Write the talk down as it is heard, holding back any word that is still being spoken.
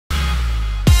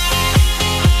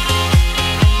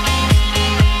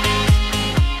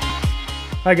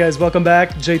Hi guys, welcome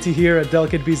back. JT here at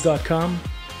delicatebeats.com.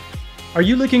 Are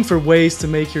you looking for ways to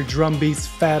make your drum beats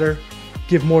fatter,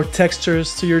 give more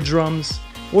textures to your drums,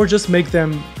 or just make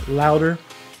them louder?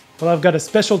 Well, I've got a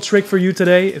special trick for you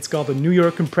today. It's called the New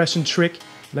York compression trick.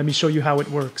 Let me show you how it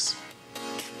works.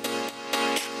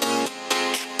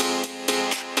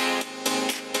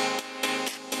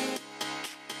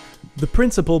 The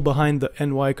principle behind the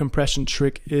NY compression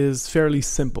trick is fairly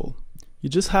simple. You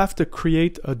just have to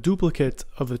create a duplicate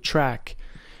of a track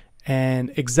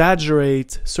and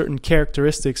exaggerate certain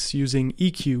characteristics using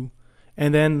EQ,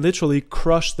 and then literally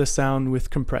crush the sound with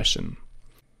compression.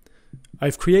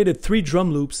 I've created 3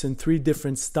 drum loops in 3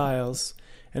 different styles,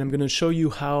 and I'm going to show you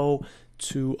how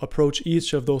to approach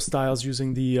each of those styles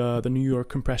using the New York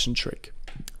compression trick.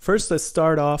 First, let's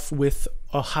start off with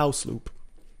a house loop.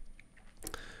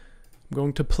 I'm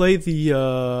going to play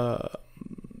the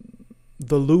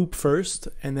loop first,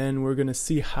 and then we're going to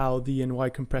see how the NY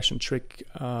compression trick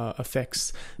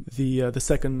affects the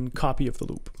second copy of the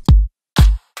loop.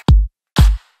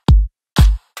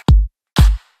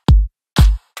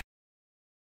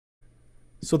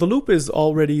 So the loop is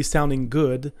already sounding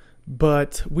good,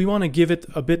 but we want to give it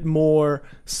a bit more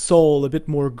soul, a bit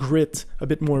more grit, a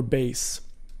bit more bass.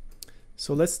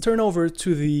 So let's turn over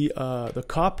to the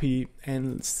copy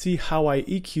and see how I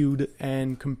EQ'd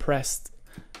and compressed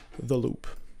the loop.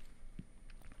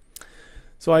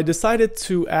 So I decided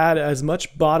to add as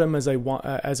much bottom as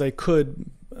I could,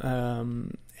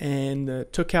 and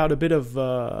took out a bit of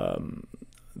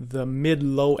the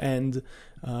mid-low end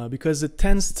because it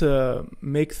tends to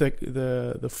make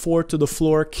the 4 to the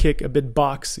floor kick a bit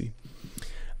boxy.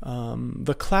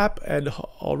 The clap had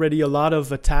already a lot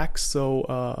of attacks, so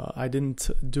I didn't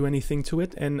do anything to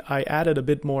it, and I added a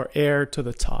bit more air to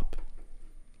the top.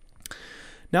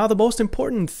 Now, the most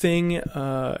important thing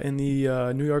in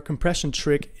the New York compression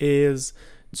trick is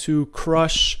to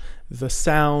crush the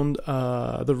sound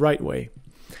the right way.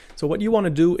 So what you want to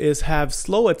do is have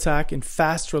slow attack and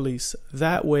fast release.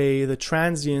 That way the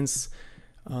transients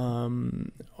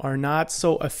are not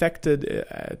so affected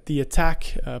at the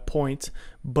attack point,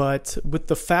 but with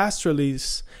the fast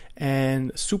release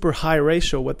and super high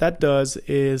ratio, what that does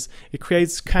is it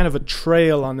creates kind of a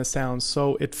trail on the sound,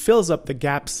 so it fills up the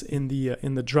gaps in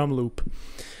the drum loop.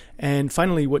 And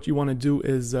finally, what you want to do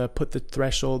is put the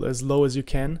threshold as low as you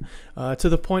can, to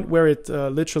the point where it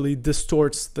literally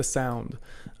distorts the sound.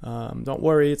 Don't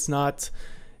worry, it's not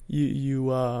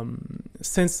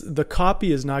since the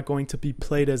copy is not going to be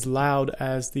played as loud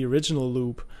as the original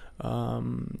loop,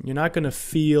 you're not going to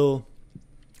feel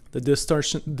the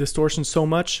distortion so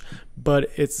much, but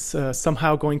it's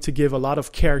somehow going to give a lot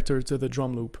of character to the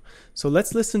drum loop. So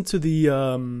let's listen to the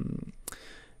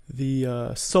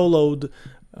soloed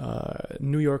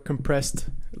New York compressed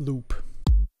loop.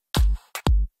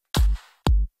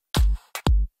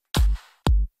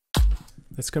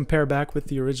 Let's compare back with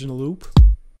the original loop.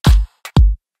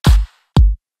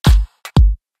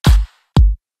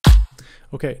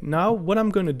 Okay, now what I'm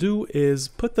going to do is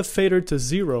put the fader to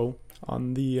 0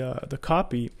 on the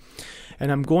copy,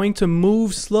 and I'm going to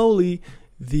move slowly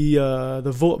the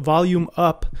volume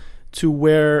up to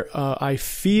where I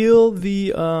feel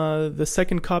the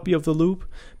second copy of the loop,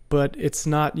 but it's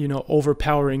not, you know,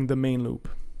 overpowering the main loop.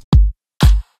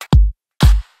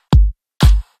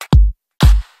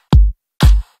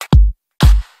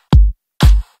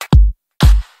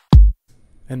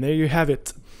 And there you have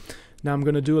it. Now I'm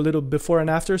going to do a little before and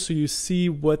after so you see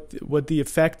what the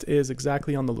effect is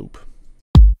exactly on the loop.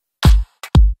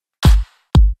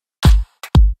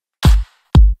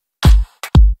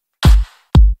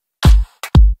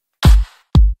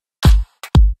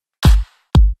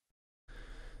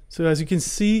 So as you can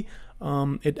see,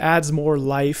 it adds more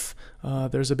life,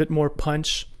 there's a bit more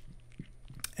punch,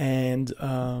 and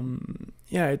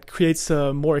yeah, it creates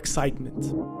more excitement.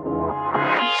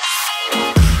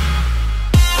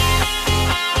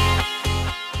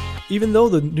 Even though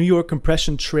the New York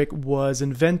compression trick was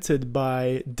invented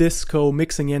by disco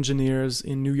mixing engineers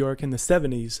in New York in the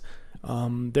 70s,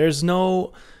 there's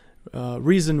no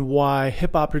reason why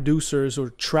hip-hop producers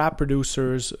or trap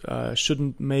producers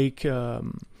shouldn't make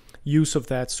use of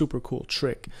that super cool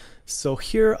trick. So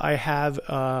here I have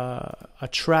a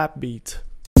trap beat.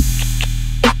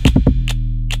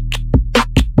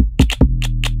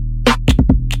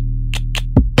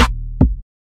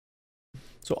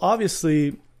 So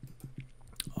obviously,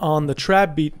 on the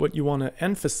trap beat, what you want to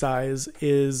emphasize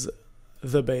is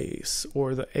the bass,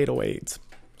 or the 808.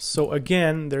 So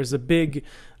again, there's a big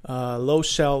low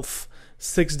shelf,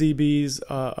 6 dBs,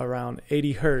 around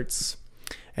 80 Hertz.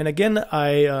 And again,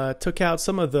 I took out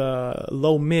some of the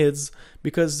low mids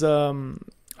because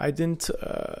I didn't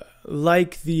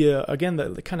like the again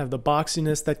the kind of the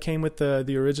boxiness that came with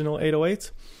the original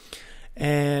 808.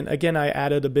 And again, I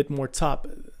added a bit more top.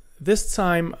 This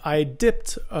time I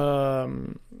dipped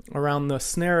around the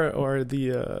snare, or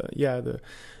the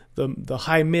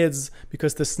high mids,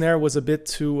 because the snare was a bit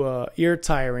too ear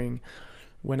tiring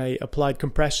when I applied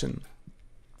compression.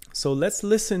 So let's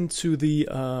listen to the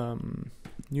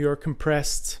New York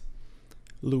compressed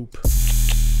loop.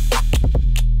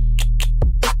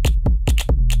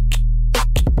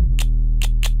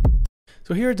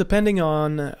 So here, depending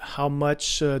on how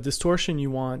much distortion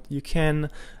you want, you can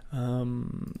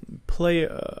play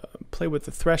with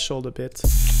the threshold a bit.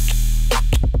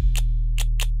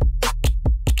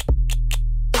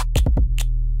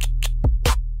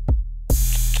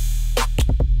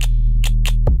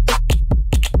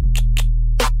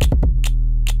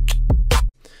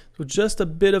 So just a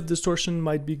bit of distortion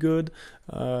might be good.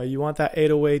 You want that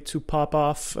 808 to pop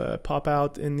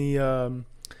out in the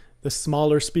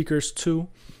smaller speakers too.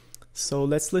 So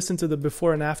let's listen to the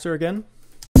before and after again.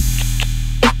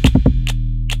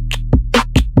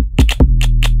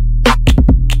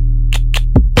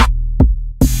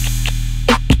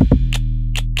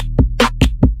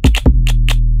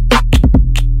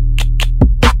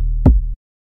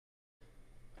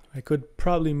 I could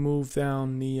probably move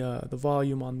down the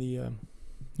volume on the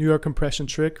New York compression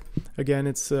trick. Again,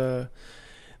 it's there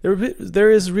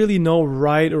is really no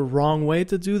right or wrong way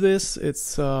to do this.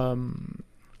 It's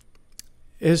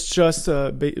just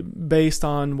based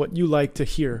on what you like to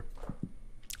hear.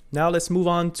 Now let's move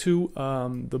on to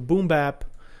the boom bap,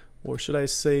 or should I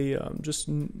say just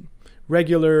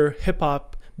regular hip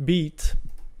hop beat.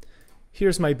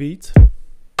 Here's my beat.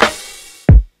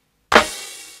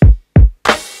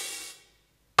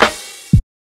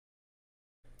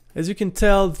 As you can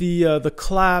tell, the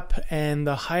clap and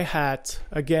the hi-hat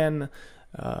again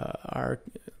are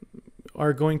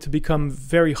going to become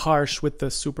very harsh with the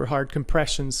super hard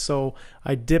compression. So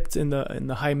I dipped in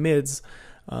the high mids.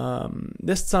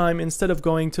 This time, instead of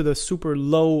going to the super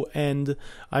low end,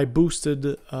 I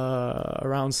boosted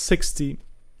around 60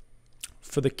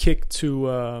 for the kick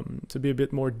to be a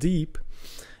bit more deep.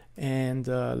 And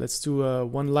let's do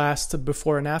one last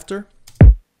before and after.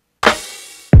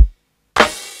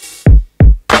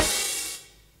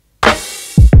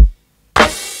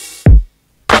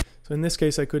 So in this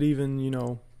case, I could even, you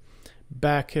know,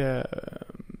 back off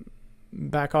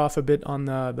a bit on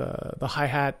the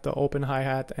hi-hat, the open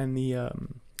hi-hat, and the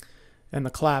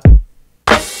clap.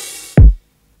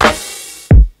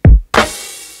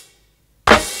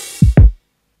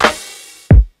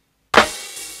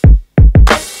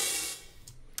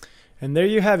 And there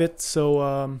you have it.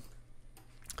 So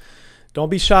don't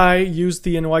be shy. Use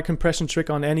the NY compression trick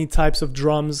on any types of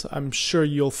drums. I'm sure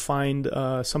you'll find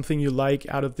something you like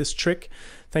out of this trick.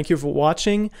 Thank you for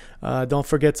watching. Don't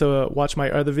forget to watch my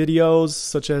other videos,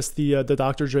 such as the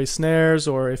Dr. Dre snares,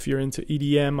 or if you're into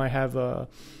EDM, I have the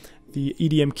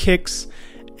EDM kicks.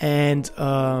 And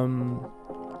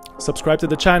subscribe to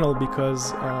the channel,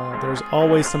 because there's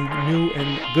always some new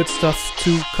and good stuff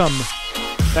to come.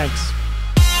 Thanks.